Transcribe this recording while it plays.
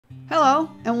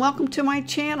Hello and welcome to my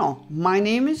channel. My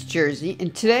name is Jersey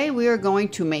and today we are going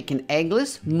to make an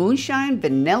eggless moonshine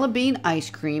vanilla bean ice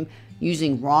cream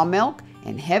using raw milk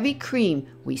and heavy cream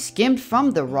we skimmed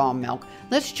from the raw milk.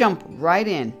 Let's jump right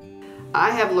in.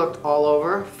 I have looked all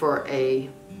over for a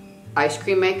ice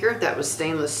cream maker that was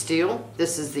stainless steel.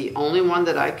 This is the only one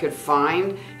that I could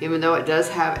find, even though it does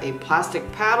have a plastic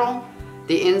paddle.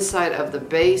 The inside of the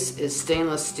base is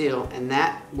stainless steel and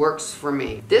that works for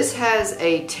me. This has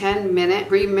a 10-minute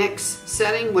pre-mix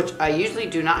setting, which I usually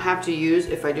do not have to use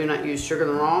if I do not use sugar in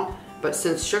the raw, but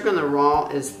since sugar in the raw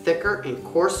is thicker and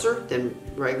coarser than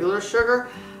regular sugar,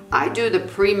 I do the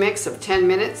pre-mix of 10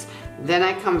 minutes, then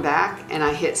I come back and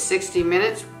I hit 60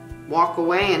 minutes, walk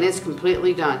away, and it's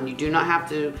completely done. You do not have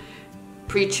to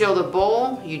pre-chill the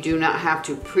bowl. You do not have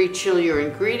to pre-chill your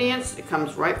ingredients. It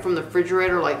comes right from the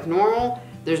refrigerator like normal.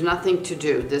 There's nothing to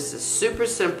do. This is super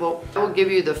simple. I will give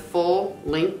you the full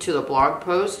link to the blog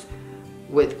post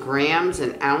with grams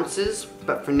and ounces,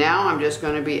 but for now I'm just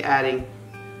going to be adding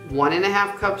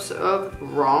 1.5 cups of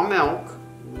raw milk,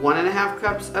 1.5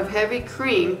 cups of heavy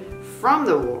cream from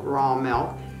the raw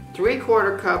milk,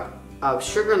 3/4 cup of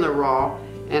sugar in the raw,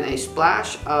 and a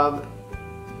splash of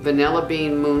vanilla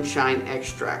bean moonshine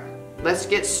extract. Let's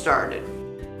get started.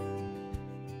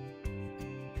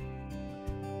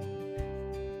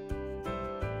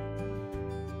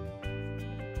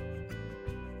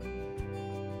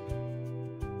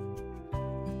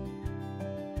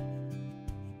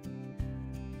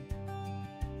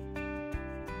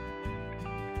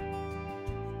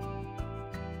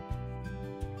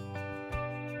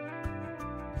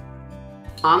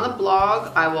 On the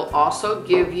blog, I will also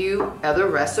give you other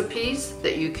recipes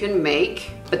that you can make,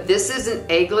 but this is an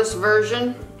eggless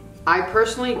version. I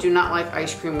personally do not like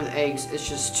ice cream with eggs. It's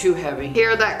just too heavy.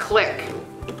 Hear that click?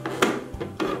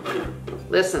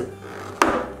 Listen.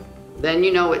 Then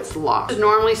you know it's locked. It's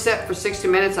normally set for 60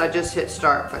 minutes. I just hit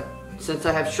start, but since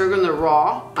I have sugar in the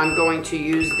raw, I'm going to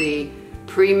use the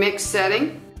pre-mix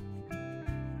setting.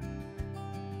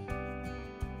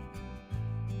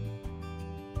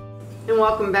 And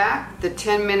welcome back. The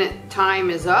 10-minute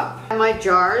time is up. My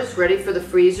jars ready for the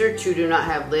freezer. Two do not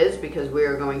have lids because we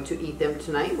are going to eat them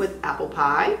tonight with apple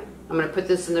pie. I'm going to put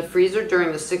this in the freezer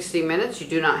during the 60 minutes. You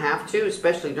do not have to,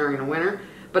 especially during the winter,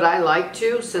 but I like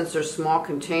to since they're small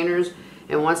containers,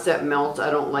 and once that melts, I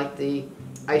don't like the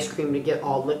ice cream to get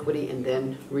all liquidy and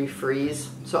then refreeze.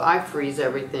 So I freeze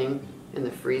everything in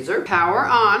the freezer. Power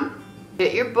on.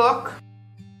 Get your book.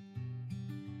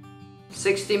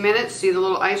 60 minutes, see the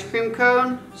little ice cream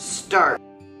cone? Start.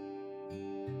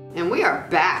 And we are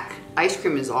back. Ice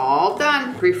cream is all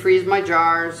done. Pre-freeze my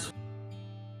jars.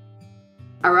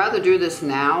 I'd rather do this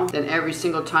now than every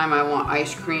single time I want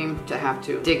ice cream to have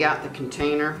to dig out the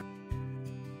container.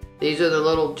 These are the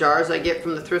little jars I get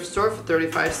from the thrift store for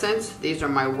 35 cents. These are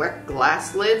my wet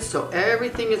glass lids, so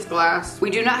everything is glass.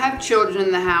 We do not have children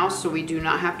in the house, so we do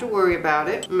not have to worry about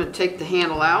it. I'm going to take the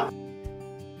handle out.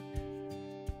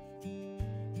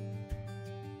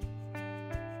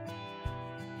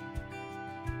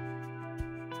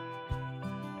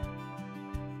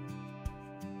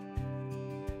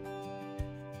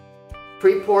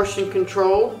 Pre-portion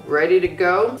control, ready to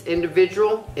go.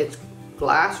 Individual, it's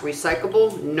glass,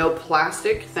 recyclable, no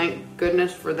plastic, thank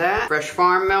goodness for that. Fresh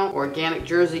farm milk, organic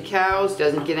Jersey cows,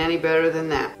 doesn't get any better than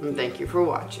that. And thank you for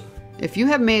watching. If you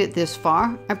have made it this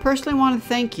far, I personally want to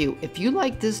thank you. If you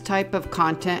like this type of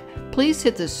content, please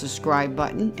hit the subscribe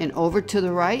button and over to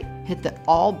the right, hit the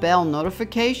all bell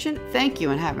notification. Thank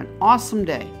you and have an awesome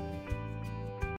day.